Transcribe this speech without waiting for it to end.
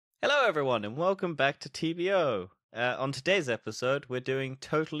Hello, everyone, and welcome back to TBO. On today's episode, we're doing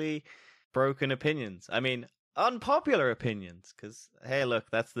totally broken opinions. I mean, unpopular opinions. Because, hey,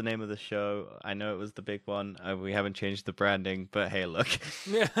 look, that's the name of the show. I know it was the big one. We haven't changed the branding, but hey, look.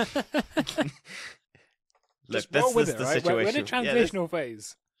 Yeah. Look, Just roll with this it, the right? We're in a situation. transitional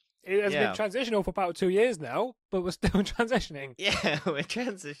phase. It has been transitional for about 2 years now, but we're still transitioning. Yeah, we're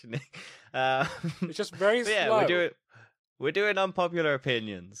transitioning. It's just very slow. Yeah, we're doing unpopular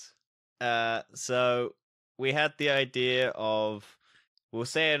opinions. So we had the idea of we'll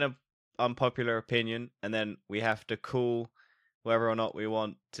say an unpopular opinion, and then we have to call whether or not we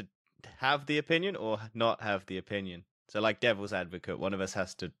want to have the opinion or not have the opinion. So, like devil's advocate, one of us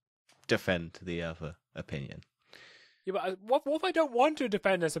has to defend the other opinion. Yeah, but what if I don't want to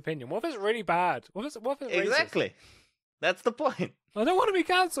defend this opinion? What if it's really bad? What if it's racist? Exactly. That's the point. I don't want to be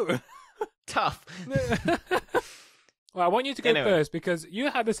cancelled. Tough. Well, I want you to go Anyway. first because you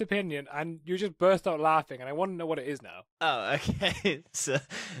had this opinion and you just burst out laughing, and I want to know what it is now. Oh, okay. So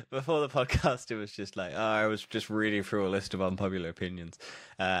before the podcast, it was just like, I was just reading through a list of unpopular opinions,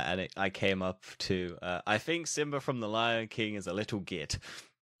 and I came up to, I think Simba from The Lion King is a little git.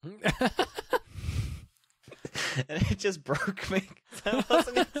 And it just broke me. I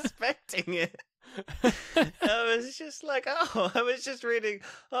wasn't expecting it. I was just like, I was just reading,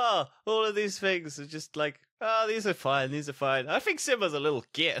 all of these things are just like, these are fine, I think Simba's a little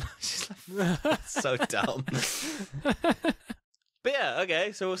git. Just like, that's so dumb. But yeah,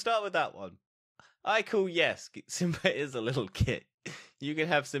 okay, so we'll start with that one. I call yes, Simba is a little git. You can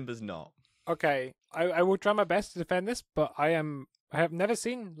have Simba's not. Okay, I will try my best to defend this, but I have never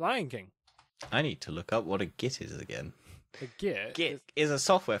seen Lion King. I need to look up what a git is again. A Git? Git is a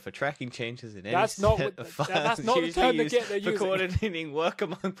software for tracking changes in any That's not set what- of files. that's not the usually term the used Git they're for using. coordinating work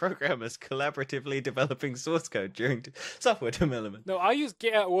among programmers collaboratively developing source code during software development. No, I use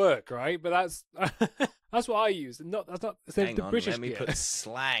Git at work, right? But that's that's what I use. That's not Hang the on, British let me Git. put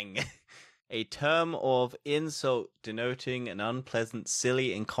slang. A term of insult denoting an unpleasant,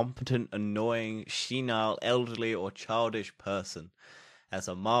 silly, incompetent, annoying, senile, elderly, or childish person. As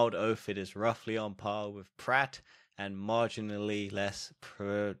a mild oath, it is roughly on par with Pratt and marginally less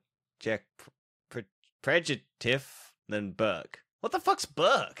prejudicative than Burke. What the fuck's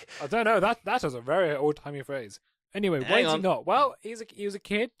Burke? I don't know. That is a very old-timey phrase. Anyway, why Hang is he on. not? Well, he was a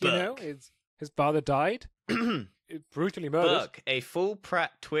kid, you know. Burke. His father died. Brutally murdered. Burke, a full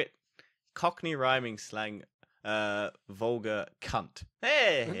Pratt twit, Cockney rhyming slang, vulgar cunt.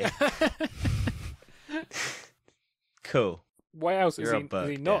 Hey! Cool. Why else is You're a he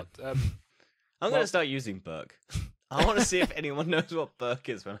Burke, not? I'm going to start using Burke. I want to see if anyone knows what Burke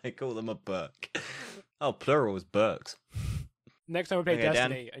is when I call them a Burke. Oh, plural is Burks. Next time we play Okay, Dan.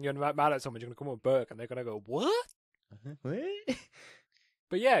 Destiny and you're mad at someone, you're going to come up with Burke and they're going to go, what? What?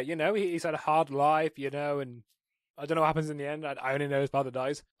 But yeah, you know, he's had a hard life, you know, and I don't know what happens in the end. I only know his father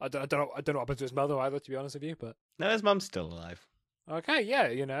dies. I don't know what happens to his mother either, to be honest with you. But No, his mum's still alive. okay, yeah,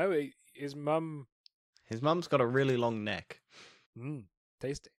 you know, his mum, His mum's got a really long neck.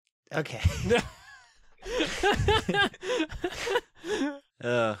 tasty. Okay.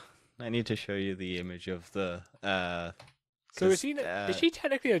 I need to show you the image of the. So is she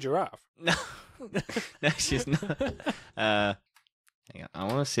technically a giraffe? No, no, she's not. Hang on, I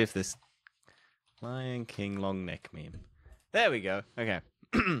want to see if this Lion King long neck meme. There we go. Okay,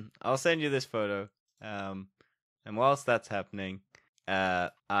 I'll send you this photo. And whilst that's happening, I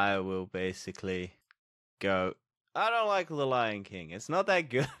will basically go. I don't like the Lion King. It's not that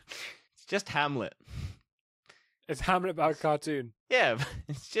good. It's just Hamlet. It's Hamlet about a cartoon. Yeah,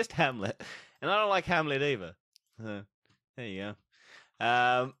 it's just Hamlet, and I don't like Hamlet either. So, there you go.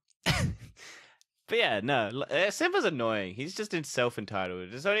 But yeah, no, Simba's annoying. He's just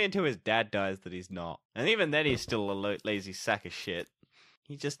self-entitled. It's only until his dad dies that he's not, and even then, he's still a lazy sack of shit.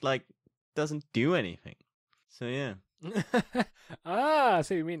 He just doesn't do anything. So yeah, I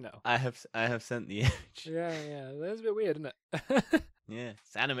see what you mean now. I have sent the image. Yeah, that's a bit weird, isn't it? Yeah,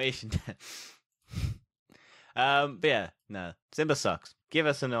 it's animation. But yeah, no, Simba sucks. Give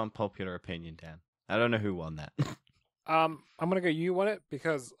us an unpopular opinion, Dan. I don't know who won that. I'm gonna go. You want it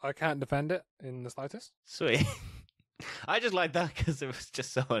because I can't defend it in the slightest. Sweet. I just like that because it was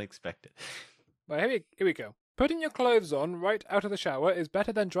just so unexpected. But here we go. Putting your clothes on right out of the shower is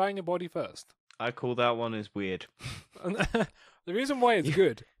better than drying your body first. I call that one as weird. The reason why it's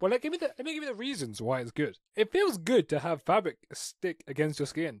good. Well, let me give you the reasons why it's good. It feels good to have fabric stick against your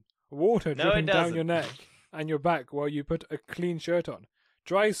skin, water No, dripping it down doesn't. your neck and your back while you put a clean shirt on,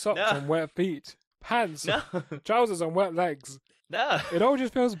 dry socks No. on wet feet, pants, No, trousers on wet legs. no, It all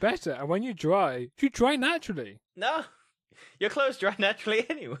just feels better, and when you dry naturally. no. Your clothes dry naturally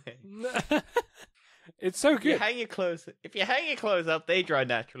anyway. It's so If you good. hang your clothes, up, they dry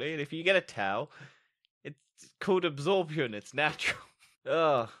naturally, and if you get a towel, it's called absorption. It's natural.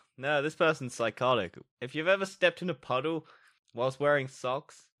 Oh no, this person's psychotic. If you've ever stepped in a puddle whilst wearing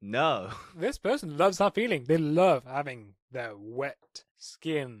socks, no. This person loves that feeling. They love having their wet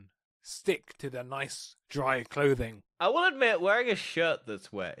skin stick to their nice dry clothing. I will admit, wearing a shirt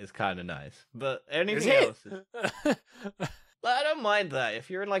that's wet is kind of nice, but Is anything it? else, I don't mind that.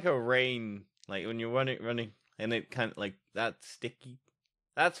 If you're in like a rain, like when you're running, and it kind of like that's sticky,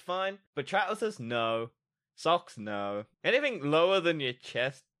 that's fine. But trousers, no. Socks, no. Anything lower than your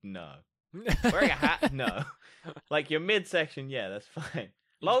chest, no. Wearing a hat, no. Like your midsection, yeah, that's fine.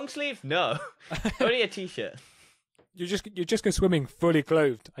 Long sleeves, no. Only a t-shirt. You just go swimming fully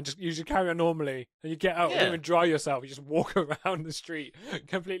clothed and you just carry on normally, and you get out, you don't Yeah. even dry yourself. You just walk around the street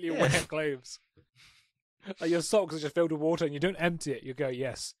completely wet clothes. Like your socks are just filled with water, and you don't empty it. You go,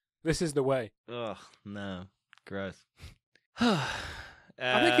 yes, this is the way. Ugh, no, gross. I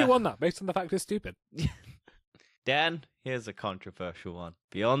think you won that based on the fact it's stupid. Dan, here's a controversial one.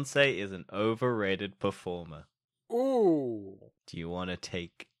 Beyonce is an overrated performer. Ooh. Do you want to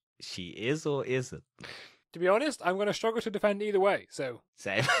take she is or isn't? To be honest, I'm going to struggle to defend either way. So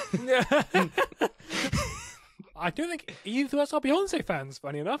Same. I don't think either of us are Beyonce fans.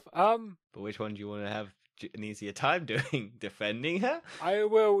 Funny enough. But which one do you want to have an easier time doing? Defending her? I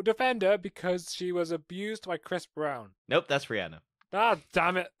will defend her because she was abused by Chris Brown. Nope, that's Rihanna. Ah,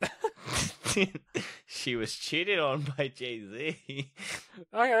 damn it. She was cheated on by Jay-Z, Okay,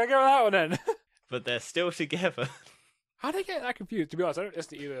 I'll go with that one then. but they're still together. How did I get that confused? To be honest, I don't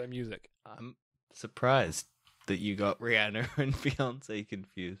listen to either of their music. I'm surprised that you got Rihanna and Beyonce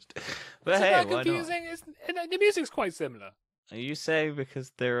confused. But It's hey, not why confusing. The music's quite similar. not? Are you saying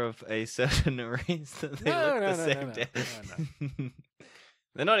because they're of a certain race that they No, look no, the no, same? no, No.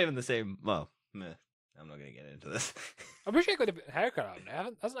 They're not even the same. Well, meh. I'm not going to get into this. I'm pretty sure I got a different haircut out there.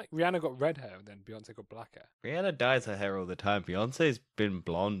 Hasn't like Rihanna got red hair and then Beyonce got black hair? Rihanna dyes her hair all the time. Beyonce's been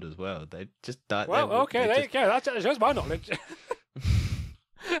blonde as well. They just dye. Well, okay, there you go. That shows my knowledge.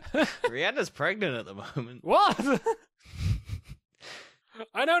 Rihanna's pregnant at the moment. What?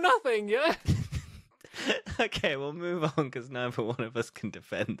 I know nothing, yeah? Okay, we'll move on because neither one of us can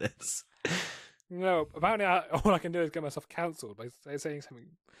defend this. No, apparently all I can do is get myself cancelled by saying something.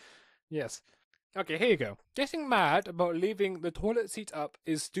 Yes. Okay, here you go. Getting mad about leaving the toilet seat up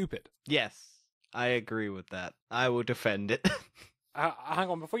is stupid. Yes, I agree with that. I will defend it. Hang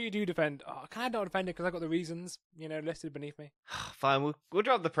on, before you do defend, can I not defend it because I got the reasons, listed beneath me? Fine, we'll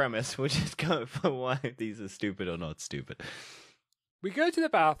drop the premise. We'll just go for why these are stupid or not stupid. We go to the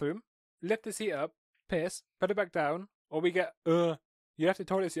bathroom, lift the seat up, piss, put it back down, or we get, you left the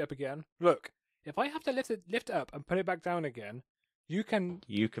toilet seat up again. Look, if I have to lift it up and put it back down again, you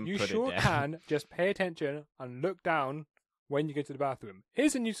You sure it down. can just pay attention and look down when you go to the bathroom.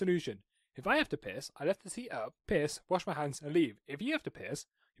 Here's a new solution. If I have to piss, I lift the seat up, piss, wash my hands and leave. If you have to piss,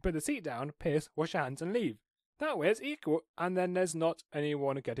 you put the seat down, piss, wash your hands and leave. That way it's equal, and then there's not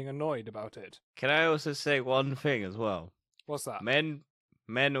anyone getting annoyed about it. Can I also say one thing as well? What's that? Men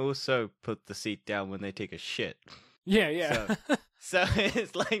also put the seat down when they take a shit. Yeah. So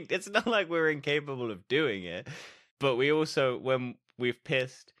it's like it's not like we're incapable of doing it, but we also when we've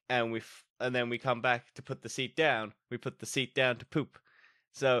pissed and then we come back to put the seat down, we put the seat down to poop.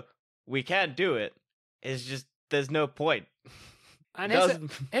 So we can do it. It's just there's no point. And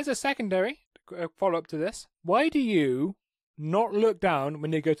here's a secondary follow up to this. Why do you not look down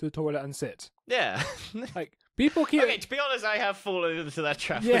when you go to the toilet and sit? Yeah. Like people keep. Okay, to be honest, I have fallen into that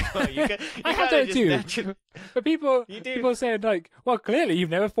trap. Yeah. As well. You I have kinda that just too. But people saying like, well, clearly you've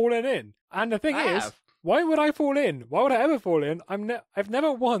never fallen in. And the thing I is, have. why would I fall in? Why would I ever fall in? I've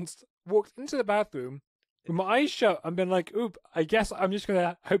never once walked into the bathroom with my eyes shut and been like, oop, I guess I'm just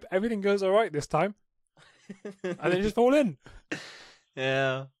gonna hope everything goes all right this time, and then just fall in.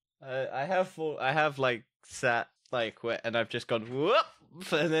 Yeah, I have like sat like wet, and I've just gone whoop,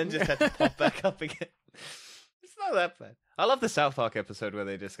 and then just had to pop back up again. It's not that bad. I love the South Park episode where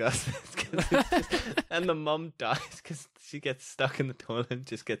they discuss this, 'cause it's just, and the mum dies because she gets stuck in the toilet and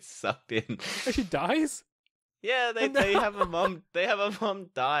just gets sucked in. Oh, she dies. Yeah, they have a mum. They have a mum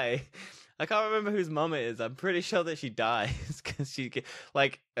die. I can't remember whose mum it is. I'm pretty sure that she dies because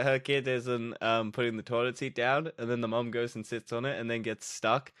her kid isn't putting the toilet seat down, and then the mum goes and sits on it, and then gets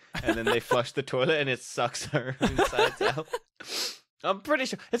stuck, and then they flush the toilet, and it sucks her insides out. I'm pretty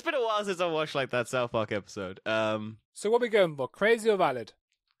sure it's been a while since I watched like that South Park episode. So what are we going for? Crazy or valid?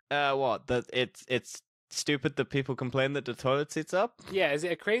 What? That it's stupid that people complain that the toilet seat's up? Yeah, is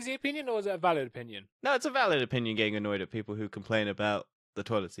it a crazy opinion or is it a valid opinion? No, it's a valid opinion getting annoyed at people who complain about the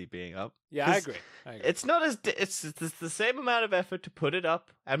toilet seat being up. Yeah, I 'Cause agree. It's not as it's the same amount of effort to put it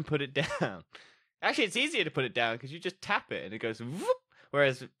up and put it down. Actually, it's easier to put it down because you just tap it and it goes whoop.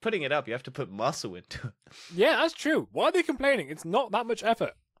 Whereas putting it up, you have to put muscle into it. Yeah, that's true. Why are they complaining? It's not that much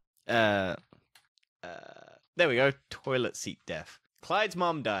effort. There we go. Toilet seat death. Clyde's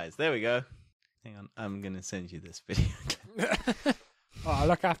mom dies. There we go. Hang on, I'm gonna send you this video. I'll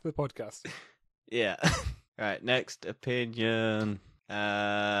look after the podcast. Yeah. All right. Next opinion.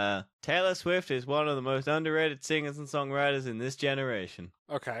 Taylor Swift is one of the most underrated singers and songwriters in this generation.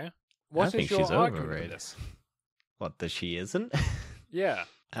 Okay. What think is your she's argument overrated. for this? What? That she isn't? Yeah.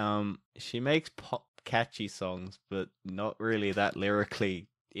 She makes pop catchy songs, but not really that lyrically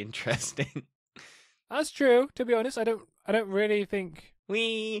interesting. That's true. To be honest, I don't really think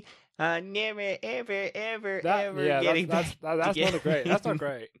We are never, ever that. Yeah, getting that's back not together. a great. That's not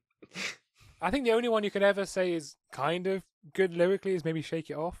great. I think the only one you could ever say is kind of good lyrically is maybe "Shake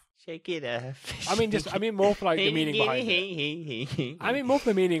It Off." Shake it off. I mean more for like the meaning behind it. I mean more for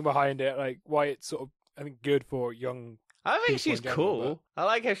the meaning behind it, like why it's sort of I think good for young. I think people she's in general, cool. I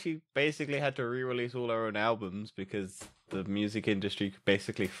like how she basically had to re-release all her own albums because the music industry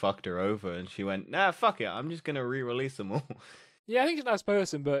basically fucked her over, and she went, "Nah, fuck it, I'm just gonna re-release them all." Yeah, I think she's a nice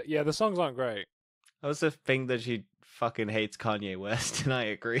person, but yeah, the songs aren't great. I also think that she fucking hates Kanye West, and I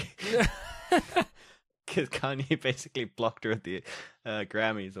agree. Because Kanye basically blocked her at the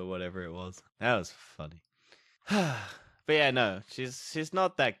Grammys or whatever it was. That was funny. But yeah, no, she's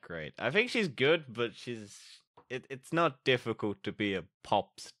not that great. I think she's good, but it's not difficult to be a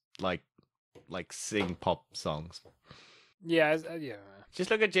like sing pop songs. Yeah, yeah. Just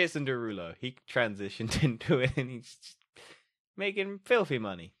look at Jason Derulo. He transitioned into it, and he's just making filthy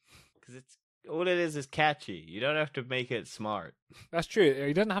money because it's all it is catchy. You don't have to make it smart. That's true.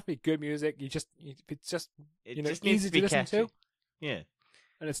 It doesn't have to be good music. It's just It just needs easy to be listen catchy. to, Yeah,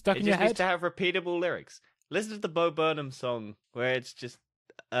 and it's stuck it in your just needs head. to have repeatable lyrics. Listen to the Bo Burnham song where it's just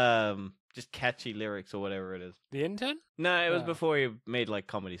catchy lyrics or whatever it is. The Intern? No, it was Oh. before he made like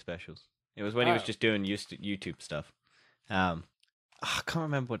comedy specials. It was when he was Oh. just doing YouTube stuff. I can't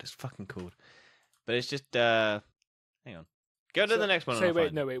remember what it's fucking called, but it's just hang on. Go to the next one. So and I'll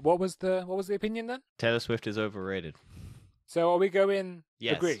find it. wait. What was the opinion then? Taylor Swift is overrated. So are we going?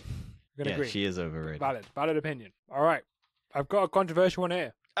 Yes. Agree. We're gonna Yeah, agree. she is overrated. Valid opinion. All right. I've got a controversial one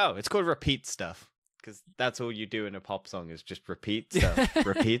here. Oh, it's called repeat stuff because that's all you do in a pop song is just repeat stuff.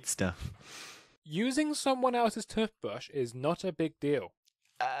 Repeat stuff. Using someone else's toothbrush is not a big deal.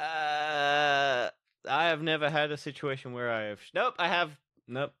 I have never had a situation where I have. Nope, I have.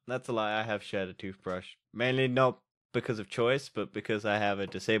 Nope, that's a lie. I have shared a toothbrush. Mainly not because of choice, but because I have a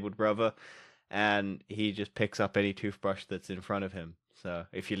disabled brother, and he just picks up any toothbrush that's in front of him. So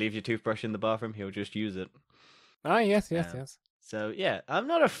if you leave your toothbrush in the bathroom, he'll just use it. Ah, yes. So yeah, I'm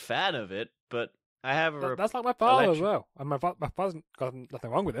not a fan of it, but I have That's like my father as electric- well. And my father's got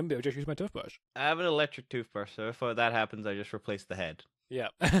nothing wrong with him, but he'll just use my toothbrush. I have an electric toothbrush. So if that happens, I just replace the head. Yeah.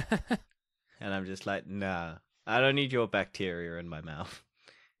 And I'm just like, nah, I don't need your bacteria in my mouth.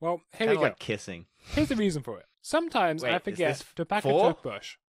 Well, here Kind we of go. like kissing. Here's the reason for it. Sometimes Wait, I is forget this to pack a 4?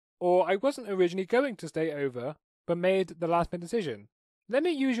 toothbrush, or I wasn't originally going to stay over, but made the last minute decision. Let me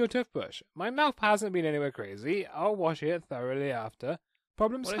use your toothbrush. My mouth hasn't been anywhere crazy. I'll wash it thoroughly after.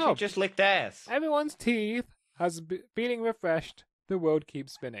 Problem What if you solved. just licked ass? Everyone's teeth has feeling refreshed. The world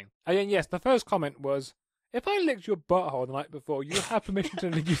keeps spinning. And then, yes, the first comment was, if I licked your butthole the night before, you have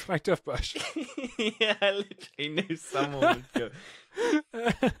permission to use my toothbrush. Yeah, I literally knew someone would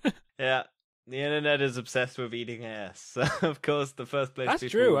go. Yeah, the internet is obsessed with eating ass. So, of course, the first place That's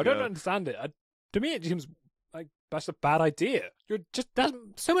people true. will I don't go- understand it. To me, it seems like that's a bad idea. There's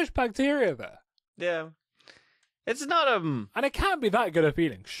so much bacteria there, Yeah. It's not, and it can't be that good a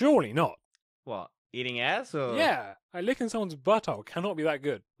feeling. Surely not. what, eating ass or? Yeah, like licking someone's butthole cannot be that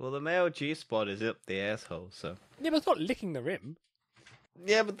good. Well, the male G-spot is up the asshole, so. Yeah, but it's not licking the rim.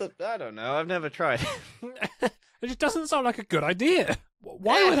 Yeah, but I don't know. I've never tried. It just doesn't sound like a good idea.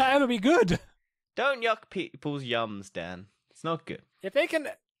 Why would that ever be good? Don't yuck people's yums, Dan. It's not good. If they can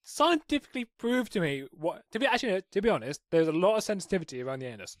scientifically prove to me what to be honest, there's a lot of sensitivity around the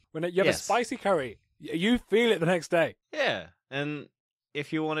anus. When you have a Yes. spicy curry, you feel it the next day. Yeah, and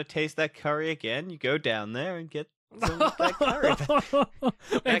if you want to taste that curry again, you go down there and get some of that curry.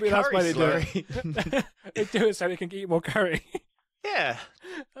 Maybe that that's why they do curry it. They do it so they can eat more curry. Yeah.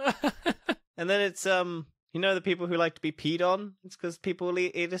 And then it's you know the people who like to be peed on? It's because people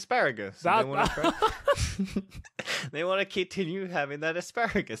eat asparagus. And they want to continue having that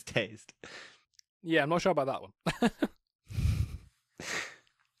asparagus taste. Yeah, I'm not sure about that one.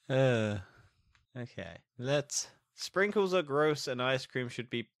 Okay. Sprinkles are gross and ice cream should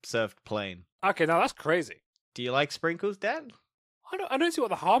be served plain. Okay, now that's crazy. Do you like sprinkles, Dan? I don't see what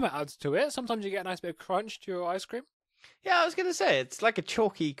the harm it adds to it. Sometimes you get a nice bit of crunch to your ice cream. Yeah, I was gonna say it's like a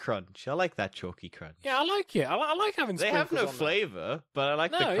chalky crunch. I like that chalky crunch. Yeah, I like it. I like having They sprinkles have no on there. flavor, but I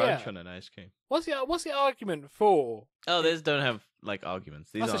like the No, crunch yeah. on an ice cream. What's the argument for? Oh, these don't have like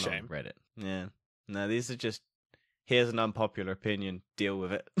arguments. These That's a aren't on shame. Reddit. Yeah. No, these are just here's an unpopular opinion. Deal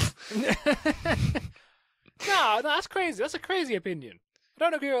with it. No, that's crazy. That's a crazy opinion. I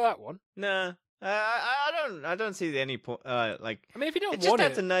don't agree with that one. Nah. I don't see any point. Like I mean, if you don't it just want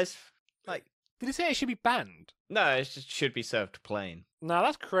adds it, a nice like. did it say it should be banned? No, it just should be served plain. No,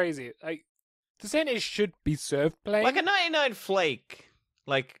 that's crazy. Like, to say it should be served plain. Like a 99 flake,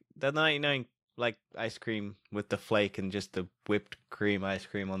 like the 99 like ice cream with the flake and just the whipped cream ice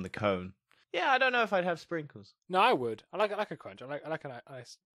cream on the cone. Yeah, I don't know if I'd have sprinkles. No, I would. I like a crunch. I like a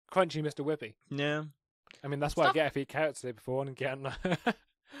nice crunchy Mr. Whippy. Yeah. I mean, that's what I get if I eat carrots the day before and get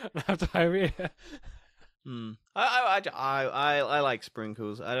have diarrhea. I like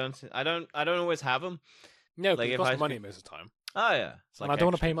sprinkles. I don't always have them. No, Like, because it if costs I- money most of the time. Oh yeah, it's And I don't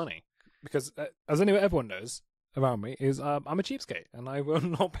want to pay money. Because, as everyone knows around me, is I'm a cheapskate and I will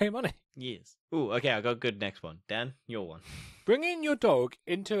not pay money. Yes. Ooh, okay, I got a good next one. Dan, your one. Bringing your dog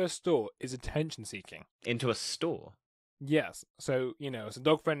into a store is attention seeking. Into a store. Yes. So, it's a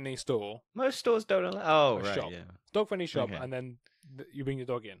dog friendly store, Most stores don't allow. Oh, A right. shop. Yeah. dog friendly shop, Okay. and then you bring your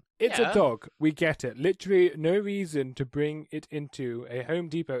dog in. It's Yeah. a dog. We get it. Literally no reason to bring it into a Home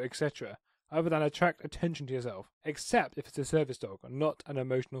Depot, etc., other than attract attention to yourself, except if it's a service dog, not an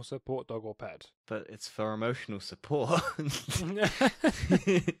emotional support dog or pet. But it's for emotional support.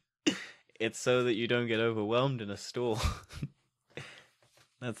 It's so that you don't get overwhelmed in a store.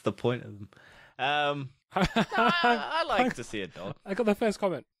 That's the point of them. I like to see a dog. I got the first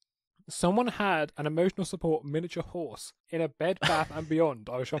comment. Someone had an emotional support miniature horse in a Bed Bath and Beyond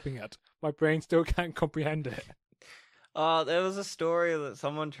I was shopping at. My brain still can't comprehend it. There was a story that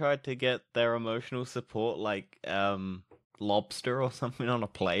someone tried to get their emotional support, like, lobster or something on a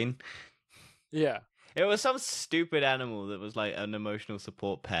plane. Yeah. It was some stupid animal that was like an emotional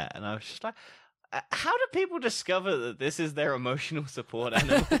support pet, and I was just like, how do people discover that this is their emotional support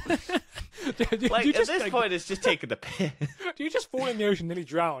animal? Like, at this point, it's just taking the piss. Do you just fall in the ocean, nearly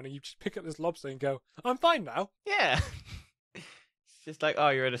drown, and you just pick up this lobster and go, I'm fine now? Yeah. It's just like, oh,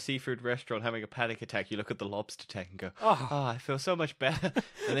 you're at a seafood restaurant having a panic attack. You look at the lobster tank and go, Oh. I feel so much better.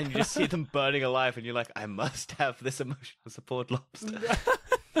 And then you just see them burning alive, and you're like, I must have this emotional support lobster.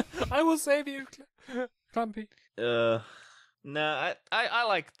 I will save you, Clampy. No, I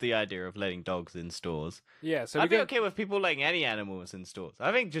like the idea of letting dogs in stores. Yeah, so I'd be okay with people letting any animals in stores.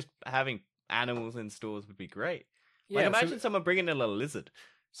 I think just having animals in stores would be great. Like, imagine someone bringing in a lizard.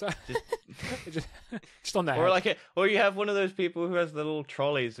 So just on their Or head. or you have one of those people who has the little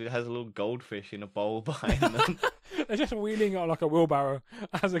trolleys who has a little goldfish in a bowl behind them. They're just wheeling on like a wheelbarrow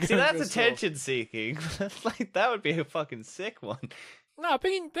as they See, go that's into a store. attention seeking. That's like, that would be a fucking sick one. No,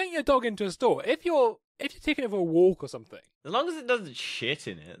 bring your dog into a store. If you're taking it for a walk or something. As long as it doesn't shit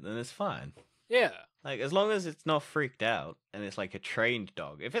in it, then it's fine. Yeah. Like, as long as it's not freaked out and it's like a trained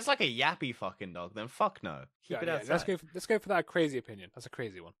dog. If it's like a yappy fucking dog, then fuck no. Keep it outside. Let's go for that crazy opinion. That's a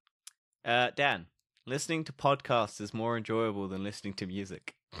crazy one. Dan, listening to podcasts is more enjoyable than listening to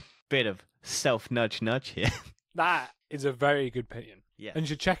music. Bit of self-nudge here. That is a very good opinion. Yeah. And you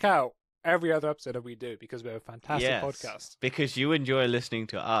should check out every other episode that we do because we're a fantastic Yes, podcast. because you enjoy listening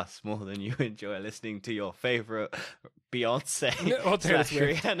to us more than you enjoy listening to your favorite Beyonce Or Taylor /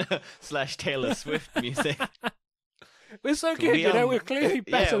 Swift. Rihanna / Taylor Swift music. We're so good, we're clearly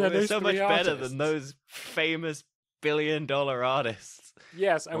better than we're those so much three better artists. than those famous billion-dollar artists.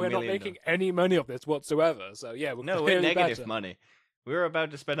 Yes, and Or we're not million making any money off this whatsoever. So yeah, we're No, we're clearly negative better. money. We were about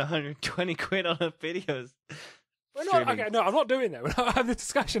to spend 120 quid on our videos. We're not, okay, no, I'm not doing that. We're not having the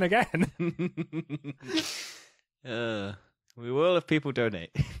discussion again. We will if people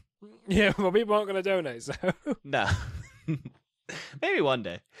donate. Yeah, well, people aren't going to donate, so. No. Maybe one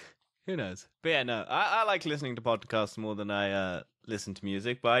day. Who knows? But yeah, no. I like listening to podcasts more than I listen to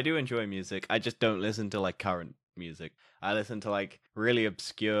music, but I do enjoy music. I just don't listen to like current music. I listen to like really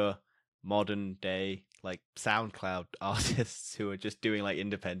obscure modern day like SoundCloud artists who are just doing like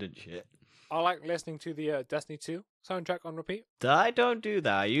independent shit. I like listening to the Destiny 2 soundtrack on repeat. I don't do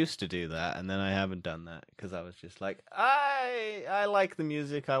that. I used to do that, and then I haven't done that because I was just like, I like the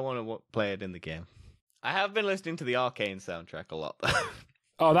music. I want to play it in the game. I have been listening to the Arcane soundtrack a lot, though.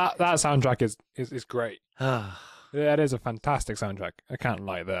 Oh, that soundtrack is great. Yeah, Yeah, it is a fantastic soundtrack. I can't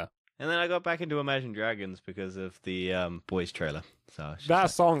lie there. And then I got back into Imagine Dragons because of the Boys trailer. So it's That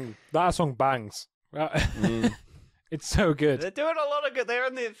just song bangs. Mm. It's so good. They're doing a lot of good. They're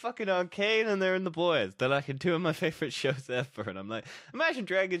in the fucking Arcane and they're in the Boys. They're like two of my favorite shows ever. And I'm like, Imagine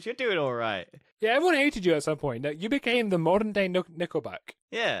Dragons, you're doing all right. Yeah, everyone hated you at some point. You became the modern day Nickelback.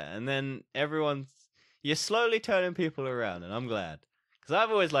 Yeah, and then you're slowly turning people around, and I'm glad. Because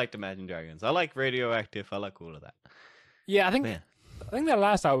I've always liked Imagine Dragons. I like Radioactive. I like all of that. Yeah, I think Man. their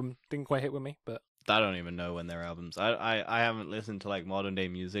last album didn't quite hit with me, but I don't even know when their albums. I haven't listened to like modern day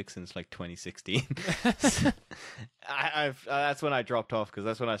music since like 2016. That's when I dropped off because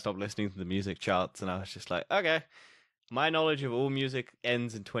that's when I stopped listening to the music charts, and I was just like, okay, my knowledge of all music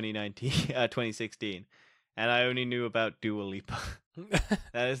ends in 2016, and I only knew about Dua Lipa.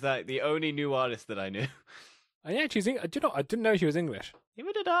 That is like the only new artist that I knew. and yeah, she's. Do you know? I didn't know she was English.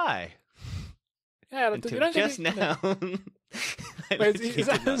 Neither did I. Yeah, Until you don't just think, now.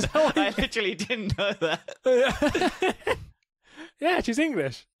 I literally didn't know that. Yeah, she's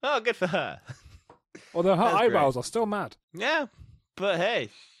English. Oh, good for her. Although her That's eyebrows are still mad. Yeah, but hey,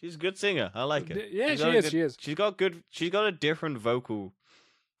 she's a good singer. I like it. Yeah, she is. She's got good. She's got a different vocal,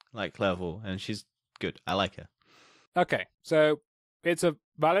 like level, and she's good. I like her. Okay, so it's a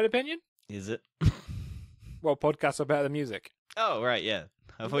valid opinion. Is it? Well, podcasts are better than music. Oh right, yeah.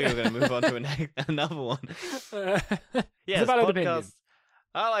 I thought you were going to move on to another one. Yes, a valid podcasts. opinion.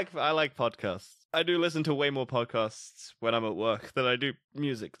 I like podcasts. I do listen to way more podcasts when I'm at work than I do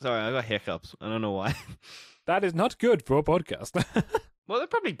music. Sorry, I got hiccups. I don't know why. That is not good for a podcast. Well, they're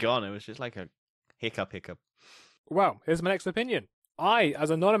probably gone. It was just like a hiccup. Well, here's my next opinion. I,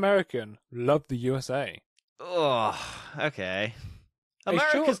 as a non-American, love the USA. Oh, okay. A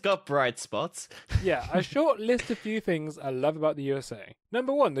America's got bright spots. Yeah, a short list of few things I love about the USA.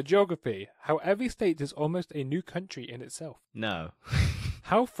 Number one, the geography. How every state is almost a new country in itself. No.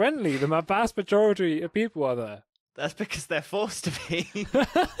 How friendly the vast majority of people are there. That's because they're forced to be.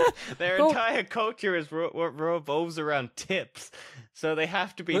 Their Well- entire culture is what revolves around tips. So they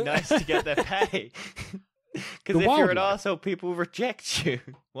have to be nice to get their pay. Because if you're an wildlife. arsehole, people reject you.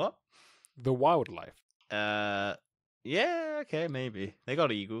 What? The wildlife. Yeah, okay, maybe. They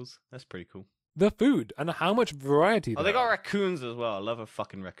got eagles. That's pretty cool. The food and how much variety Oh, there they got are. raccoons as well. I love a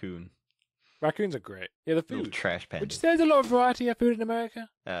fucking raccoon. Raccoons are great. Yeah, the Little food. trash panda. Would you say there's a lot of variety of food in America?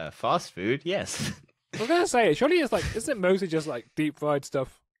 Fast food, yes. I was going to say, surely it's like, isn't it mostly just like deep fried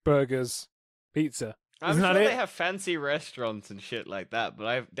stuff, burgers, pizza? I'm Isn't sure that they it? have fancy restaurants and shit like that, but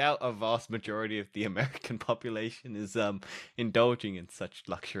I doubt a vast majority of the American population is indulging in such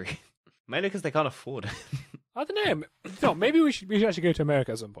luxury. Mainly because they can't afford it. I don't know. No, maybe we should actually go to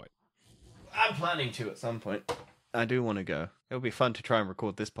America at some point. I'm planning to at some point. I do want to go. It would be fun to try and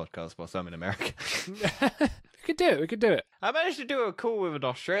record this podcast whilst I'm in America. We could do it. I managed to do a call with an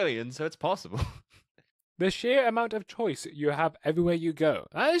Australian, so it's possible. The sheer amount of choice you have everywhere you go.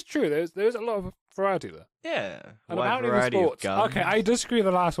 That is true. There's a lot of variety there. Yeah. And wide apparently the variety of sports. guns. Okay, I disagree with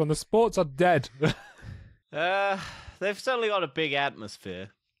the last one. The sports are dead. They've certainly got a big atmosphere.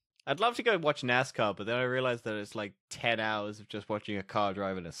 I'd love to go watch NASCAR, but then I realized that it's like 10 hours of just watching a car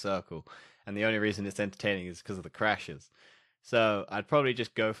drive in a circle. And the only reason it's entertaining is because of the crashes. So I'd probably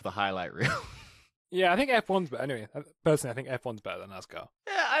just go for the highlight reel. Yeah, I think F1's better. Anyway, personally, I think F1's better than NASCAR.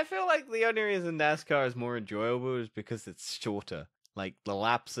 Yeah, I feel like the only reason NASCAR is more enjoyable is because it's shorter. Like the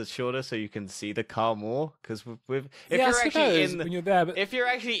laps are shorter, so you can see the car more. Because if Yeah, I you're actually suppose in the when you're there, but if you're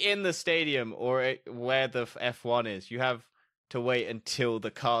actually in the stadium or where the F1 is, you have to wait until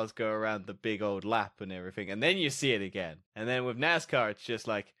the cars go around the big old lap and everything, and then you see it again. And then with NASCAR, it's just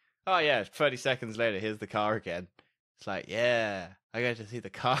like, oh yeah, 30 seconds later, here's the car again. It's like, yeah, I get to see the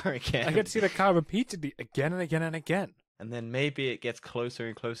car again. I get to see the car repeatedly again and again and again. And then maybe it gets closer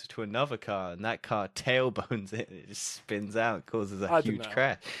and closer to another car, and that car tailbones it, and it just spins out, causes I a don't huge know.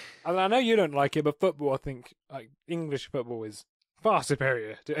 crash. And I know you don't like it, but football, I think, like English football is far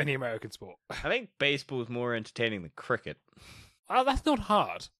superior to any American sport. I think baseball is more entertaining than cricket. Oh, that's not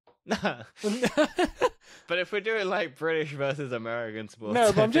hard. Nah. But if we're doing like British versus American sports,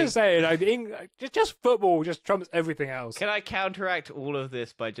 No, but I I'm just saying, like, just football just trumps everything else. Can I counteract all of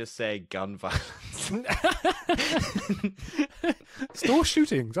this by just saying gun violence? Store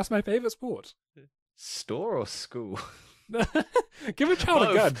shootings, that's my favourite sport. Store or school? Give a child a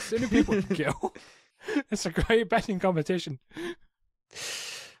Both. gun, see how many people can kill. It's a great betting competition.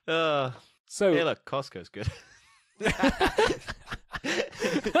 So, So, hey, look, Costco's good.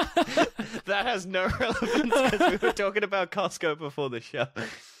 That has no relevance because we were talking about Costco before the show.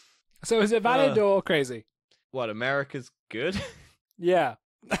 so is it valid or crazy? What, America's good? Yeah.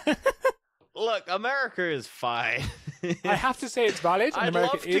 Look, America is fine. I have to say it's valid, and I'd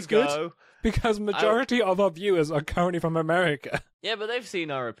America love is to good go. because majority of our viewers are currently from America. Yeah, but they've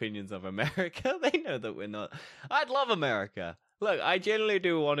seen our opinions of America. They know that we're not. I'd love America. Look, I genuinely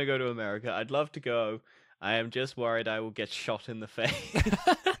do want to go to America. I'd love to go. I am just worried I will get shot in the face.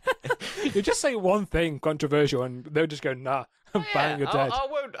 You just say one thing controversial, and they'll just go, "Nah, bang, you're dead."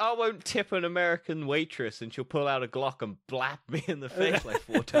 I won't tip an American waitress, and she'll pull out a Glock and blap me in the face like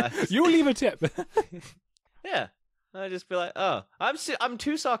 4 times. You'll leave a tip. Yeah, I'll just be like, oh, I'm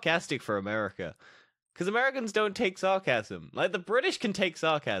too sarcastic for America. Because Americans don't take sarcasm. Like, the British can take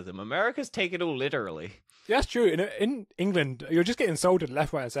sarcasm. Americans take it all literally. That's true. In England, you're just getting insulted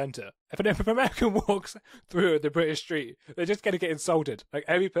left, right, and centre. If an American walks through the British street, they're just going to get insulted. Like,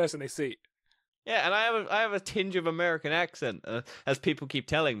 every person they see. Yeah, and I have a tinge of American accent, as people keep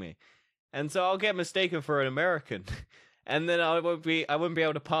telling me. And so I'll get mistaken for an American. And then I won't be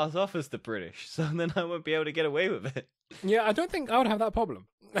able to pass off as the British. So then I won't be able to get away with it. Yeah, I don't think I would have that problem.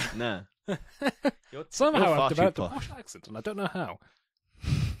 No. Somehow I've developed a posh accent, and I don't know how.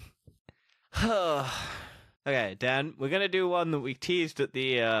 Okay, Dan, we're going to do one that we teased at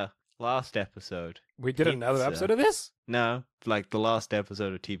the last episode. We did another episode of this? No, like the last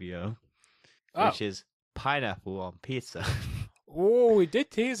episode of TBO, which is pineapple on pizza. Oh, we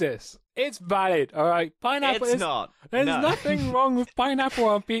did tease this. It's valid, all right? Pineapple It's not. There's No. nothing wrong with pineapple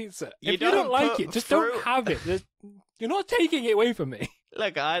on pizza. If you don't like it, just don't have it. You're not taking it away from me.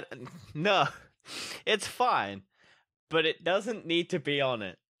 Look, no, it's fine, but it doesn't need to be on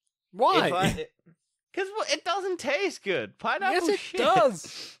it. Why? Because it doesn't taste good. Pineapple Yes, it shit.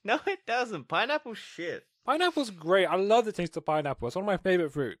 does. No, it doesn't. Pineapple shit. Pineapple's great. I love the taste of pineapple. It's one of my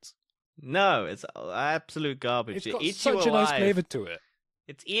favorite fruits. No, it's absolute garbage. It's It got eats such you a nice alive. flavor to it.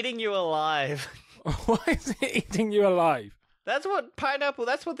 It's eating you alive. Why is it eating you alive? That's what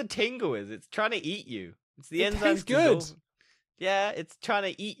the tingle is. It's trying to eat you. It's the It enzymes tastes good. dissolve- Yeah, it's trying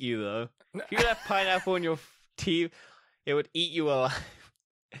to eat you, though. If you could have pineapple in your teeth, it would eat you alive.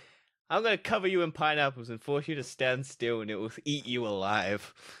 I'm going to cover you in pineapples and force you to stand still, and it will eat you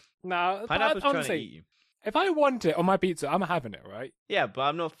alive. Nah, Pineapple's trying to honestly, eat you. if I want it on my pizza, I'm having it, right? Yeah, but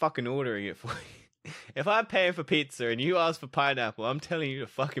I'm not fucking ordering it for you. If I'm paying for pizza and you ask for pineapple, I'm telling you to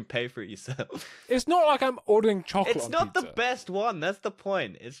fucking pay for it yourself. It's not like I'm ordering chocolate It's on not pizza. the best one. That's the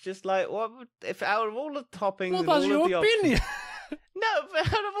point. It's just like, if out of all the toppings Well, and all that's of your the opinion. No, but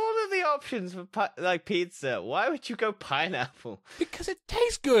out of all of the options for like pizza, why would you go pineapple? Because it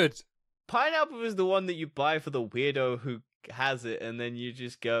tastes good. Pineapple is the one that you buy for the weirdo who has it, and then you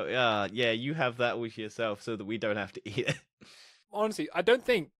just go, yeah, you have that with yourself, so that we don't have to eat it. Honestly, I don't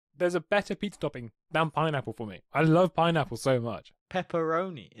think there's a better pizza topping than pineapple for me. I love pineapple so much.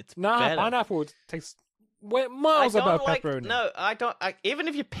 Pepperoni, it's Nah, better. Pineapple tastes miles above pepperoni. No, I don't. Even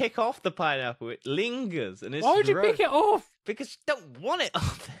if you pick off the pineapple, it lingers, and it's Why would you gross. pick it off? Because you don't want it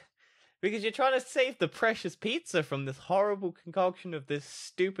off there. Because you're trying to save the precious pizza from this horrible concoction of this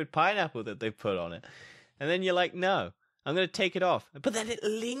stupid pineapple that they put on it. And then you're like, no, I'm going to take it off. But then it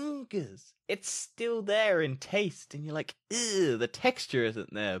lingers. It's still there in taste. And you're like, ew, the texture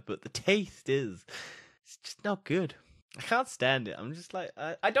isn't there, but the taste is. It's just not good. I can't stand it. I'm just like,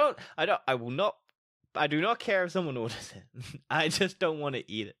 I do not care if someone orders it. I just don't want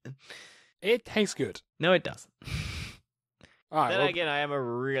to eat it. It tastes good. No, it doesn't. All right, Then well- again, I am a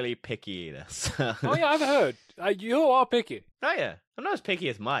really picky eater. So. Oh yeah, I've heard. You are picky. Oh yeah, I'm not as picky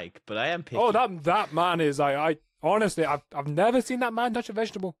as Mike, but I am picky. Oh, that man is. I honestly, I've never seen that man touch a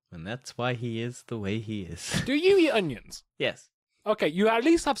vegetable. And that's why he is the way he is. Do you eat onions? Yes, Okay, you at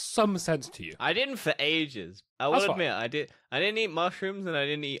least have some sense to you. I didn't for ages. I will That's fine. admit, I didn't eat mushrooms and I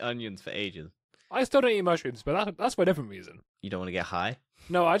didn't eat onions for ages. I still don't eat mushrooms, but that's for a different reason. You don't want to get high?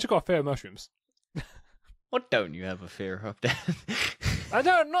 No, I just got a fear of mushrooms. What don't you have a fear of, Dan? I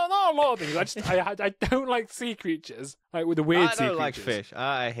don't. Not a lot of things. I don't like sea creatures, like with the weird sea I don't creatures. like fish.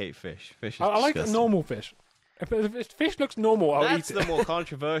 I hate fish. Fish is I like disgusting. normal fish. If fish looks normal, I'll That's eat it. the more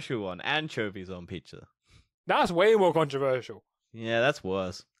controversial one. Anchovies on pizza. That's way more controversial. Yeah, that's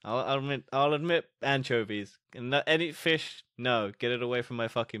worse. I'll admit anchovies. And any fish, no, get it away from my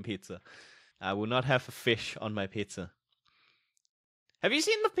fucking pizza. I will not have a fish on my pizza. Have you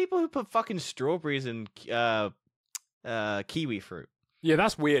seen the people who put fucking strawberries in kiwi fruit? Yeah,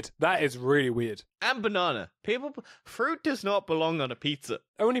 that's weird. That is really weird. And banana. Fruit does not belong on a pizza.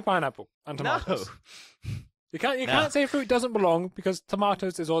 Only pineapple and tomatoes. No. You can't say fruit doesn't belong because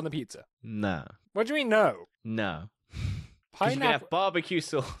tomatoes is on the pizza. No. What do you mean no? No. 'Cause you can have barbecue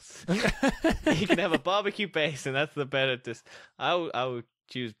sauce. You can have a barbecue base, and that's the better. I would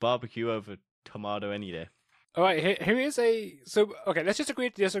choose barbecue over tomato any day. All right, here is a... So, okay, let's just agree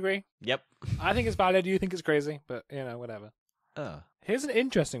to disagree. Yep. I think it's valid, you think it's crazy, but, whatever. Oh. Here's an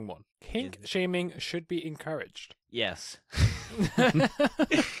interesting one. Kink shaming should be encouraged. Yes.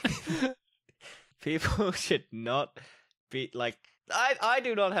 People should not be, like... I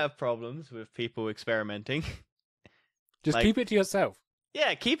do not have problems with people experimenting. Just Like- keep it to yourself.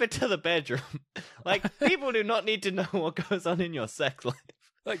 Yeah, keep it to the bedroom. Like, people do not need to know what goes on in your sex life.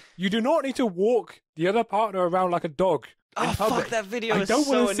 Like, you do not need to walk the other partner around like a dog. in Oh, public. fuck, that video I is don't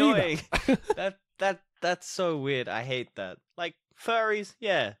so wanna see annoying. That's so weird. I hate that. Like, furries,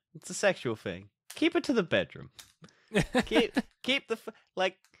 yeah, it's a sexual thing. Keep it to the bedroom. Keep the...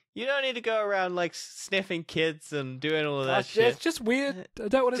 Like, you don't need to go around, like, sniffing kids and doing all of that shit. It's just weird. I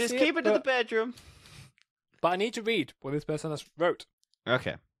don't want to Just see keep it to the but- bedroom. But I need to read what this person has wrote.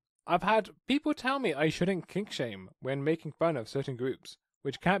 Okay. I've had people tell me I shouldn't kink shame when making fun of certain groups,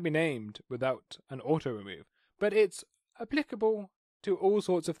 which can't be named without an auto remove. But it's applicable to all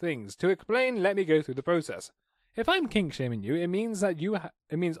sorts of things. To explain, let me go through the process. If I'm kink shaming you, it means that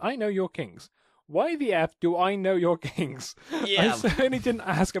it means I know your kinks. Why the F do I know your kinks? Yeah. I certainly didn't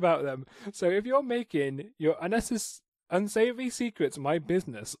ask about them. So if you're making your unsavory secrets my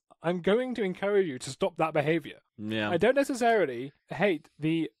business, I'm going to encourage you to stop that behavior. Yeah. I don't necessarily hate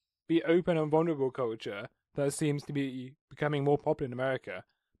the be open and vulnerable culture that seems to be becoming more popular in America,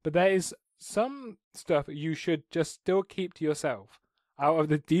 but there is some stuff you should just still keep to yourself out of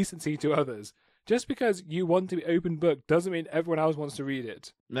the decency to others. Just because you want to be open book doesn't mean everyone else wants to read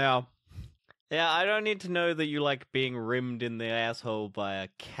it. Now, yeah, I don't need to know that you like being rimmed in the asshole by a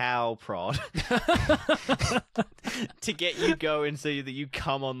cow prod to get you going so that you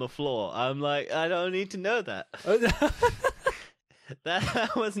come on the floor. I'm like, I don't need to know that.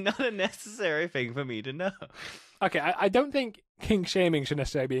 That was not a necessary thing for me to know. Okay, I don't think kink shaming should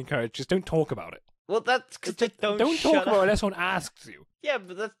necessarily be encouraged. Just don't talk about it. Well, that's because they don't talk shut about it up. unless someone asks you. Yeah,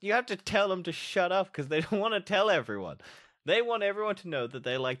 but you have to tell them to shut up because they don't want to tell everyone. They want everyone to know that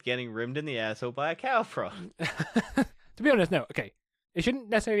they like getting rimmed in the asshole by a cow prod. To be honest, no. Okay, it shouldn't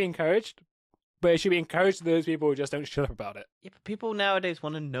necessarily be encouraged, but it should be encouraged to those people who just don't shut up about it. Yeah, but people nowadays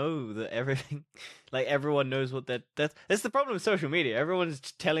want to know that everything, like everyone knows what that's the problem with social media. Everyone is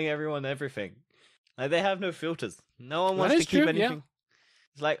just telling everyone everything. Like they have no filters. No one wants That to is keep true, anything. yeah.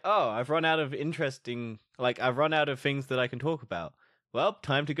 It's like, oh, I've run out of I've run out of things that I can talk about. Well,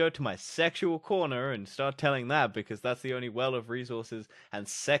 time to go to my sexual corner and start telling that because that's the only well of resources and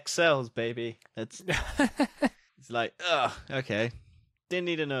sex sells, baby. It's like, oh, okay. Didn't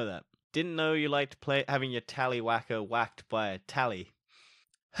need to know that. Didn't know you liked having your tallywhacker whacked by a tally.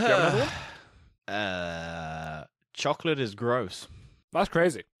 Do you have another Chocolate is gross. That's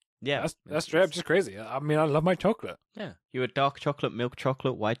crazy. Yeah, That's straight up just crazy. I mean, I love my chocolate. Yeah, you a dark chocolate, milk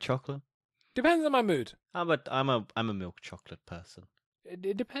chocolate, white chocolate? Depends on my mood. I'm a milk chocolate person.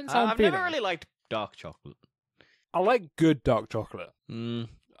 It depends how I'm I've feeling. never really liked dark chocolate. I like good dark chocolate. Mm,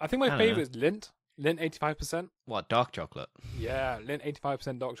 I think my I don't favorite is Lindt. Lindt 85%. what, dark chocolate? Yeah, Lindt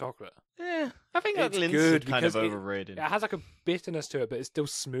 85% dark chocolate. Yeah, I think It's Lint's good kind of because overrated. It has like a bitterness to it, but it's still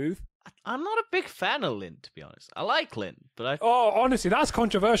smooth. I'm not a big fan of Lint, to be honest. I like Lint, but I Oh, honestly, that's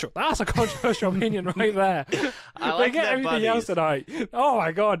controversial. That's a controversial opinion right there. I like Forget their everything else buddies. tonight. Oh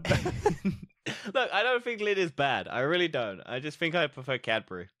my god. Look, I don't think Lint is bad. I really don't. I just think I prefer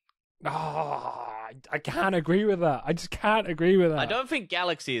Cadbury. Oh, I can't agree with that. I just can't agree with that. I don't think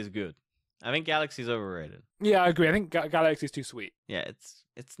Galaxy is good. I think Galaxy's overrated. Yeah, I agree. I think Galaxy's too sweet. Yeah,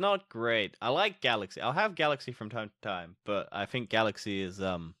 it's not great. I like Galaxy. I'll have Galaxy from time to time, but I think Galaxy is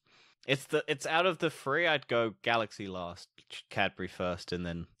it's out of the three. I'd go Galaxy last, Cadbury first, and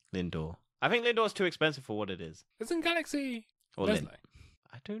then Lindor. I think Lindor's too expensive for what it is. Isn't Galaxy Or Nestle? Lind.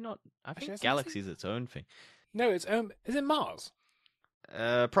 I do not. I Actually, think that's Galaxy's its own thing. No, it's is it Mars?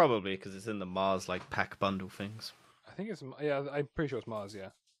 Probably because it's in the Mars like pack bundle things. I think it's I'm pretty sure it's Mars. Yeah.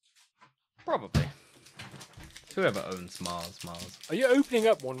 Probably. Whoever owns Mars. Are you opening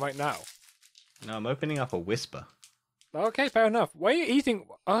up one right now? No, I'm opening up a Whisper. Okay, fair enough. Why are you eating?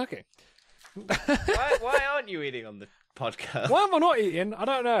 Oh, okay. Why aren't you eating on the podcast? Why am I not eating? I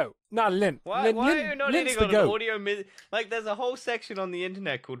don't know. Nah, Lint. Why are you not Lint's eating the on an goat. audio? Like, there's a whole section on the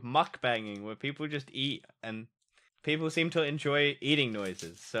internet called mukbanging where people just eat, and people seem to enjoy eating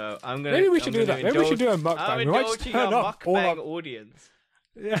noises. So I'm gonna. Maybe we should I'm do gonna that. Maybe we should do a I'm mukbang. We might just indulging turn our up all mukbang our... audience.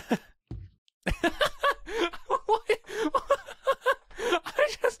 Yeah.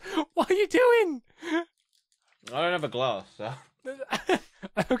 What are you doing? I don't have a glass, so.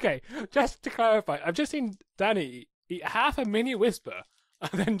 Okay, just to clarify, I've just seen Danny eat half a mini Whisper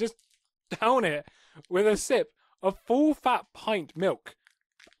and then just down it with a sip of full fat pint milk.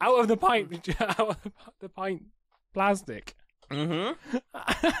 out of the pint, out of the pint plastic. Mm-hmm.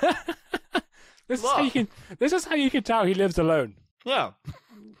 This is how you can tell he lives alone. Yeah.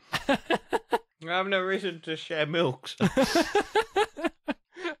 I have no reason to share milks.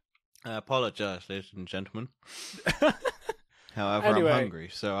 I apologize, ladies and gentlemen. However, Anyway. I'm hungry,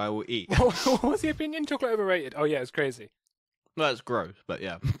 so I will eat. What was the opinion? Chocolate overrated? Oh yeah, it's crazy. Well, that's gross, but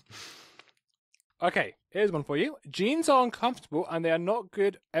yeah. Okay, here's one for you. Jeans are uncomfortable and they are not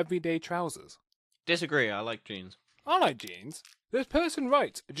good everyday trousers. Disagree, I like jeans. I like jeans. This person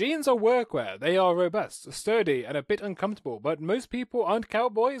writes, jeans are workwear. They are robust, sturdy, and a bit uncomfortable, but most people aren't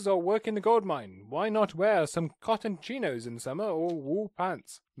cowboys or work in the gold mine. Why not wear some cotton chinos in summer or wool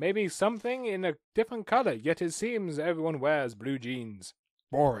pants? Maybe something in a different color, yet it seems everyone wears blue jeans.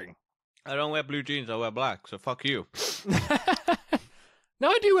 Boring. I don't wear blue jeans, I wear black, so fuck you. No,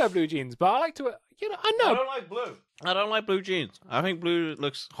 I do wear blue jeans, but I like to wear, I know. I don't like blue. I don't like blue jeans. I think blue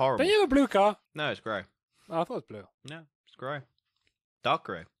looks horrible. Don't you have a blue car? No, it's grey. Oh, I thought it was blue. No, it's grey. Dark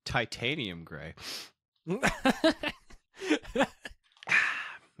grey. Titanium grey.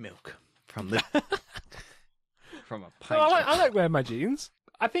 Milk. From a pint. No, I like wearing my jeans.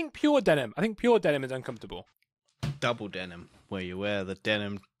 I think pure denim is uncomfortable. Double denim, where you wear the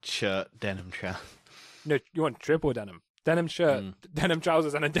denim shirt, denim trousers. No, you want triple denim. Denim shirt, denim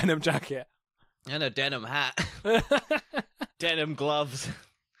trousers, and a denim jacket. And a denim hat. Denim gloves.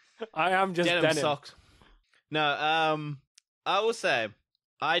 I am just denim socks. No, I will say,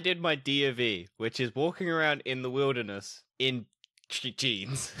 I did my DOV, which is walking around in the wilderness in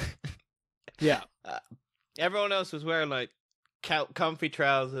jeans. Yeah. Everyone else was wearing like comfy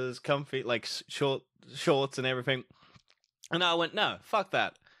trousers, comfy like shorts and everything. And I went, no, fuck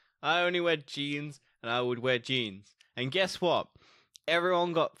that. I only wear jeans, and I would wear jeans. And guess what?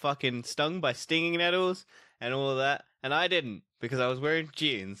 Everyone got fucking stung by stinging nettles and all of that, and I didn't, because I was wearing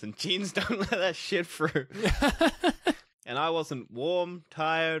jeans, and jeans don't let that shit through. And I wasn't warm,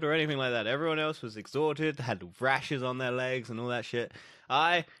 tired, or anything like that. Everyone else was exhausted, had rashes on their legs and all that shit.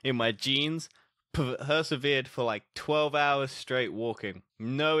 I, in my jeans, persevered for like 12 hours straight walking.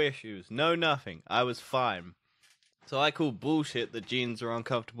 No issues, no nothing. I was fine. So I call bullshit that jeans are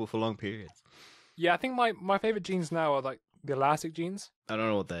uncomfortable for long periods. Yeah, I think my favorite jeans now are like the elastic jeans. I don't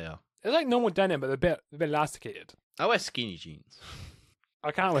know what they are. They're like normal denim, but they're a bit elasticated. I wear skinny jeans.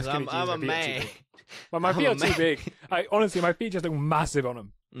 I can't wear skinny jeans. I'm a my feet are too man. big. But my feet are too big. Honestly, my feet just look massive on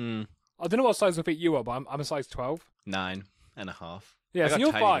them. I don't know what size of feet you are, but I'm a size 12. 9.5. Yeah, so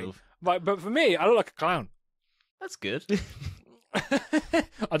you're fine. But for me, I look like a clown. That's good.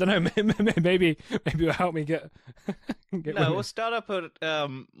 I don't know. Maybe it'll help me get. No, we'll start up at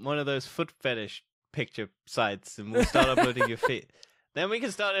one of those foot fetish picture sites, and we'll start uploading your feet. Then we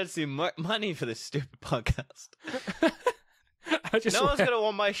can start earning money for this stupid podcast. No one's gonna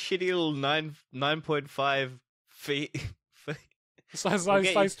want my shitty little 9.5 feet.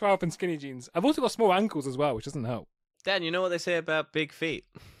 Size 12 and skinny jeans. I've also got small ankles as well, which doesn't help. Dan, you know what they say about big feet?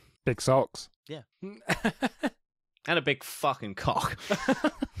 Big socks. Yeah. And a big fucking cock.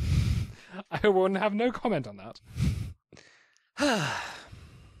 I will have no comment on that.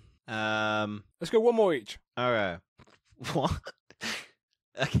 Let's go one more each. Alright. What?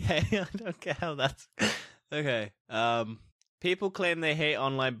 Okay, I don't get how that's... Okay. People claim they hate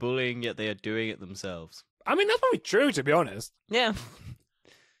online bullying, yet they are doing it themselves. I mean, that's probably true, to be honest. Yeah.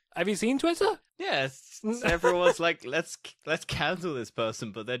 Have you seen Twitter? Yeah, everyone's like, let's cancel this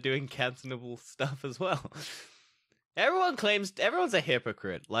person, but they're doing cancelable stuff as well. Everyone claims everyone's a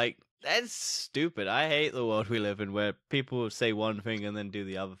hypocrite. Like, that's stupid. I hate the world we live in where people say one thing and then do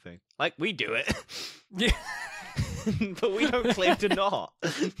the other thing. Like, we do it. Yeah. But we don't claim to not.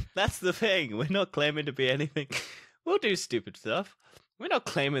 That's the thing. We're not claiming to be anything. We'll do stupid stuff. We're not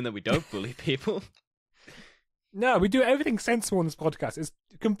claiming that we don't bully people. No, we do everything sensible in this podcast. It's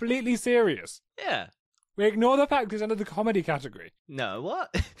completely serious. Yeah. We ignore the fact it's under the comedy category. No,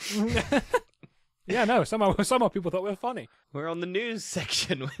 what? Yeah, no. Somehow people thought we were funny. We're on the news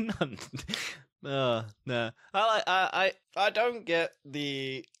section. We're not. No. I don't get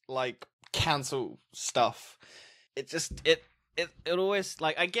the like cancel stuff. It just it always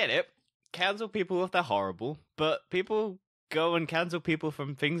like I get it. Cancel people if they're horrible, but people go and cancel people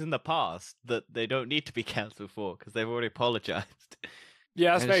from things in the past that they don't need to be cancelled for because they've already apologized.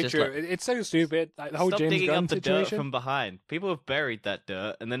 Yeah, that's And very it's true. just like, It's so stupid. Like the whole stop James digging Gunn up the situation. dirt from behind. People have buried that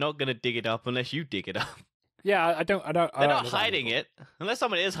dirt, and they're not going to dig it up unless you dig it up. Yeah, I don't. They're not understand hiding people. it. Unless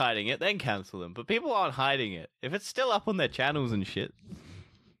someone is hiding it, then cancel them. But people aren't hiding it. If it's still up on their channels and shit.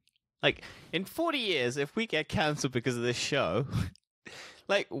 Like, in 40 years, if we get cancelled because of this show,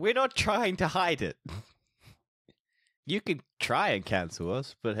 like, we're not trying to hide it. You could try and cancel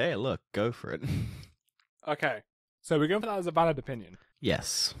us, but hey, look, go for it. Okay, so we're going for that as a valid opinion.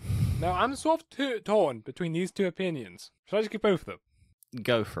 Yes. Now, I'm sort of torn between these two opinions. Should I just give both of them?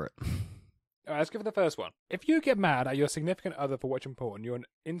 Go for it. Alright, let's go for the first one. If you get mad at your significant other for watching porn, you're an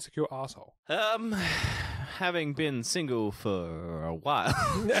insecure asshole. Having been single for a while,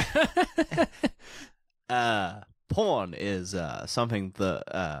 porn is something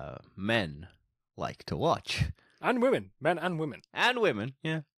that men like to watch. And women. Men and women. And women,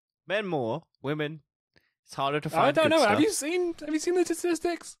 yeah. Men more. Women, it's harder to find. I don't good know. stuff. Have you seen the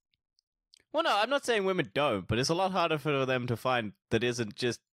statistics? Well, no, I'm not saying women don't, but it's a lot harder for them to find that isn't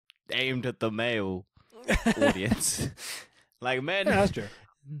just aimed at the male audience. Like men, Yeah, that's true.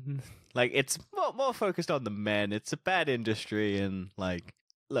 like it's more focused on the men. It's a bad industry, and like,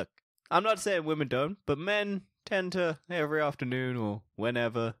 look, I'm not saying women don't, but men tend to every afternoon or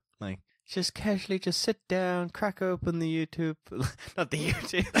whenever, like, just casually just sit down, crack open the YouTube, not the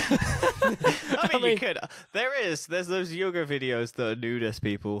YouTube. I mean, you could. There's those yoga videos that are nudist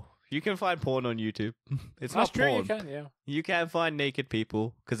people. You can find porn on YouTube. It's That's not true, porn. you can, yeah. You can find naked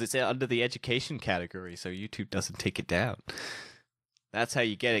people because it's under the education category, so YouTube doesn't take it down. That's how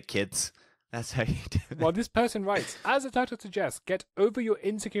you get it, kids. That's how you do it. Well, this person writes, as the title suggests, get over your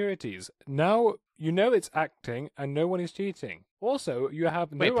insecurities. Now you know it's acting and no one is cheating. Also, you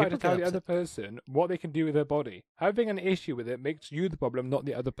have no Wait, right to people tell get the other person what they can do with their body. Having an issue with it makes you the problem, not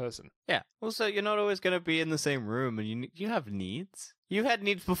the other person. Yeah. Also, you're not always going to be in the same room, and you have needs. You had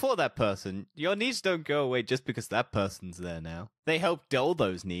needs before that person. Your needs don't go away just because that person's there now. They help dull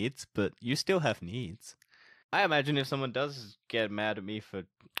those needs, but you still have needs. I imagine if someone does get mad at me for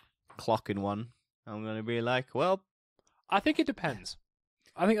clocking one, I'm going to be like, well, I think it depends.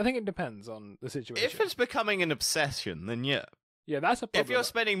 I think it depends on the situation. if it's becoming an obsession, then yeah. Yeah, that's a problem. If you're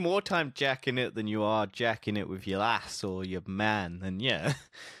spending more time jacking it than you are jacking it with your lass or your man, then yeah.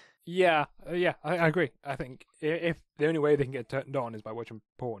 Yeah, I agree. I think if the only way they can get turned on is by watching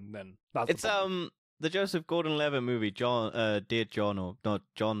porn, then that's It's the problem. the Joseph Gordon-Levitt movie, Dear John, or not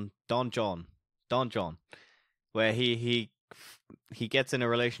John, Don John, where he gets in a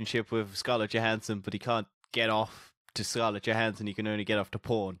relationship with Scarlett Johansson, but he can't get off to Scarlett Johansson. He can only get off to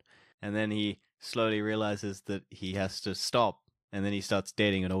porn, and then he slowly realizes that he has to stop, and then he starts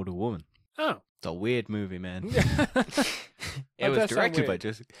dating an older woman. Oh. It's a weird movie, man. That It was does sound directed by weird.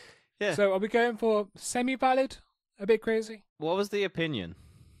 Joseph. Yeah. So are we going for semi-valid? A bit crazy? What was the opinion?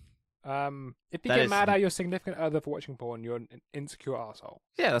 If you That get is- mad at your significant other for watching porn, you're an insecure asshole.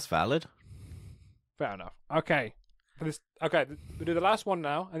 Yeah, that's valid. Fair enough. Okay. We'll do the last one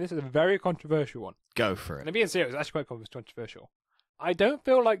now, and this is a very controversial one. Go for And it. being serious, it's actually quite controversial. I don't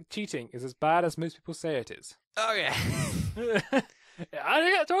feel like cheating is as bad as most people say it is. Oh yeah. I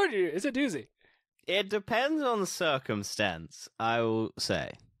think I told you, it's a doozy. It depends on the circumstance, I will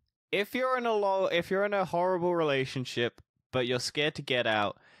say. If you're in a horrible relationship, but you're scared to get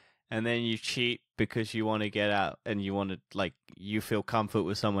out, and then you cheat because you want to get out, and you feel comfort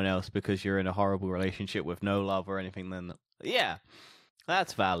with someone else because you're in a horrible relationship with no love or anything, then yeah,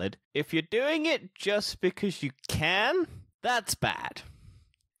 that's valid. If you're doing it just because you can, that's bad.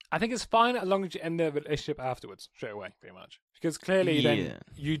 I think it's fine as long as you end the relationship afterwards, straight away, pretty much. Because clearly then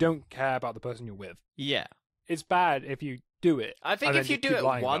you don't care about the person you're with. Yeah. It's bad if you do it. I think and if then you do keep it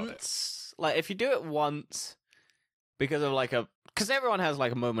lying about once, if you do it once because of because everyone has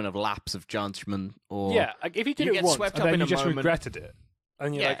a moment of lapse of judgment, or Yeah, like if you did you it get once swept and up then in you a just moment. regretted it.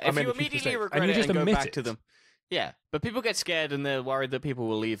 And you're Yeah, like, I if made you a huge immediately mistake, regret and you it just and go admit back it. to them. Yeah, but people get scared and they're worried that people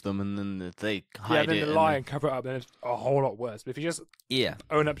will leave them, and then they hide Yeah, then it. they lie and cover it up, then it's a whole lot worse. But if you just Yeah.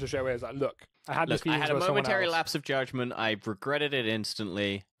 own up to straight away, it's like, look, I had this Look, I feeling had a for someone momentary else. lapse of judgment. I regretted it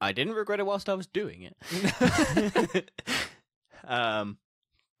instantly. I didn't regret it whilst I was doing it. But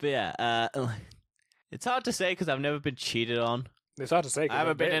yeah, it's hard to say because I've never been cheated on. It's hard to say. 'cause I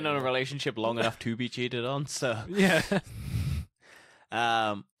haven't been in they're a relationship long enough to be cheated on, so Yeah.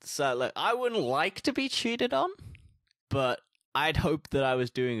 so look, I wouldn't like to be cheated on, but I'd hope that I was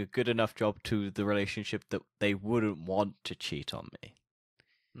doing a good enough job to the relationship that they wouldn't want to cheat on me.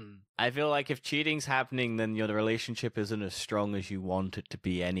 I feel like if cheating's happening, then your relationship isn't as strong as you want it to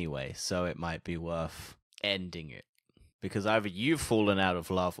be anyway, so it might be worth ending it. Because either you've fallen out of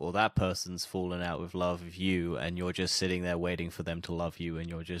love, or that person's fallen out with love of you, and you're just sitting there waiting for them to love you, and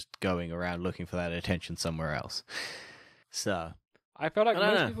you're just going around looking for that attention somewhere else. So, I feel like I don't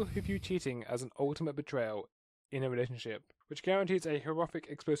most know. people who view cheating as an ultimate betrayal in a relationship, which guarantees a horrific,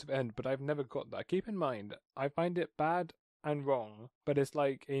 explosive end, but I've never got that. Keep in mind, I find it bad and wrong, but it's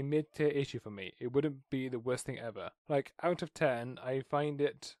like a mid-tier issue for me. It wouldn't be the worst thing ever. Like, out of 10, I find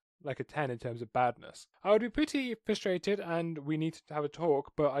it like a 10 in terms of badness. I would be pretty frustrated and we need to have a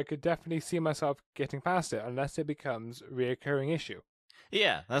talk, but I could definitely see myself getting past it unless it becomes a reoccurring issue.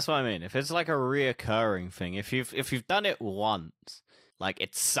 Yeah, that's what I mean. If it's like a reoccurring thing, if you've done it once, like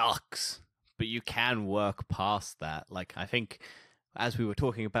it sucks, but you can work past that. Like I think, as we were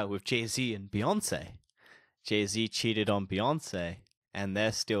talking about with Jay-Z and Beyonce, Jay-Z cheated on Beyonce, and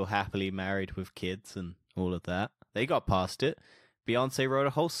they're still happily married with kids and all of that. They got past it. Beyonce wrote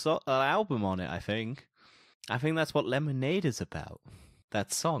a whole album on it, I think. I think that's what Lemonade is about.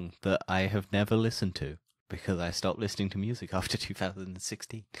 That song that I have never listened to because I stopped listening to music after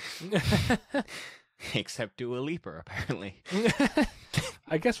 2016. Except Dua Lipa, apparently.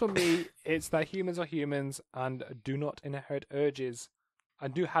 I guess for me, it's that humans are humans and do not inherit urges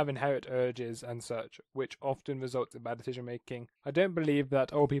and do have inherent urges and such, which often results in bad decision making. I don't believe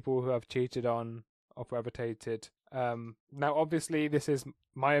that all people who have cheated on or forever dated. Now, obviously, this is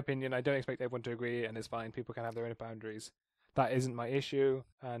my opinion. I don't expect everyone to agree, and it's fine. People can have their own boundaries. That isn't my issue,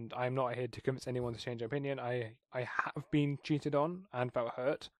 and I'm not here to convince anyone to change their opinion. I have been cheated on and felt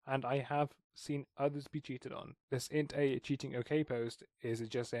hurt, and I have seen others be cheated on. This ain't a cheating okay post. Is it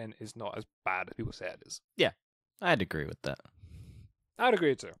just saying it's not as bad as people say it is? Yeah, I'd agree with that. I'd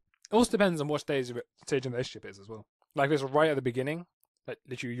agree too. It also depends on what stage in the relationship is as well. Like if it's right at the beginning, like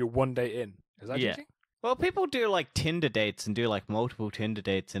literally you're one day in. Is that cheating? Well, people do like Tinder dates and do like multiple Tinder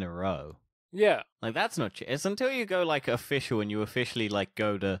dates in a row. Yeah. Like that's not cheating. It's until you go like official and you officially like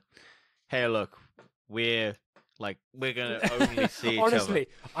go to, hey, look, we're gonna only see each Honestly,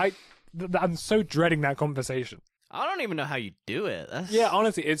 other. I'm so dreading that conversation. I don't even know how you do it. Yeah,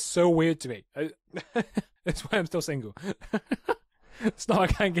 honestly, it's so weird to me. That's why I'm still single. It's not like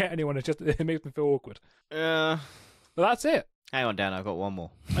I can't get anyone. It's just it makes me feel awkward. But that's it. Hang on, Dan. I've got one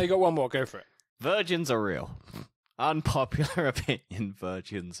more. Oh, you got one more. Go for it. Virgins are real. Unpopular opinion.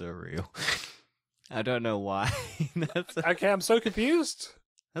 Virgins are real. I don't know why. Okay, I'm so confused.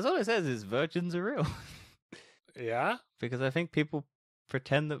 That's all it says is virgins are real. Yeah? Because I think people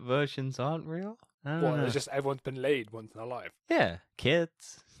pretend that virgins aren't real. Well, it's just everyone's been laid once in their life. Yeah,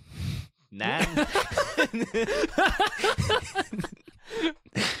 kids. Nan.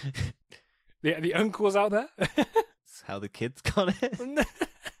 The uncles out there? That's how the kids got it.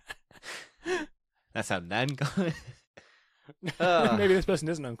 That's how Nan got it. Maybe this person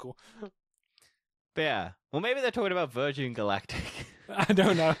is an uncle. But yeah. Well, maybe they're talking about Virgin Galactic. I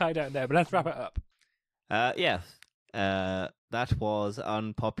don't know, but let's wrap it up. Yes. That was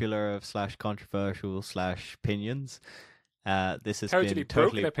unpopular / controversial / opinions. This has been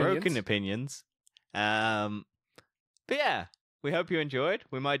totally broken opinions. But yeah, we hope you enjoyed.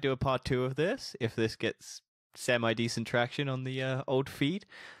 We might do a part 2 of this if this gets semi-decent traction on the old feed.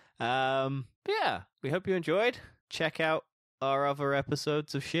 But yeah, we hope you enjoyed. Check out our other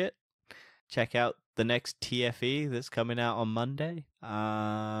episodes of shit. Check out the next TFE that's coming out on Monday.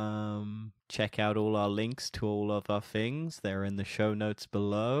 Check out all our links to all of our things. They're in the show notes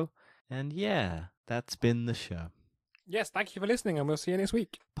below. And yeah, that's been the show. Yes, thank you for listening, and we'll see you next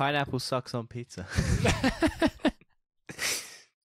week. Pineapple sucks on pizza.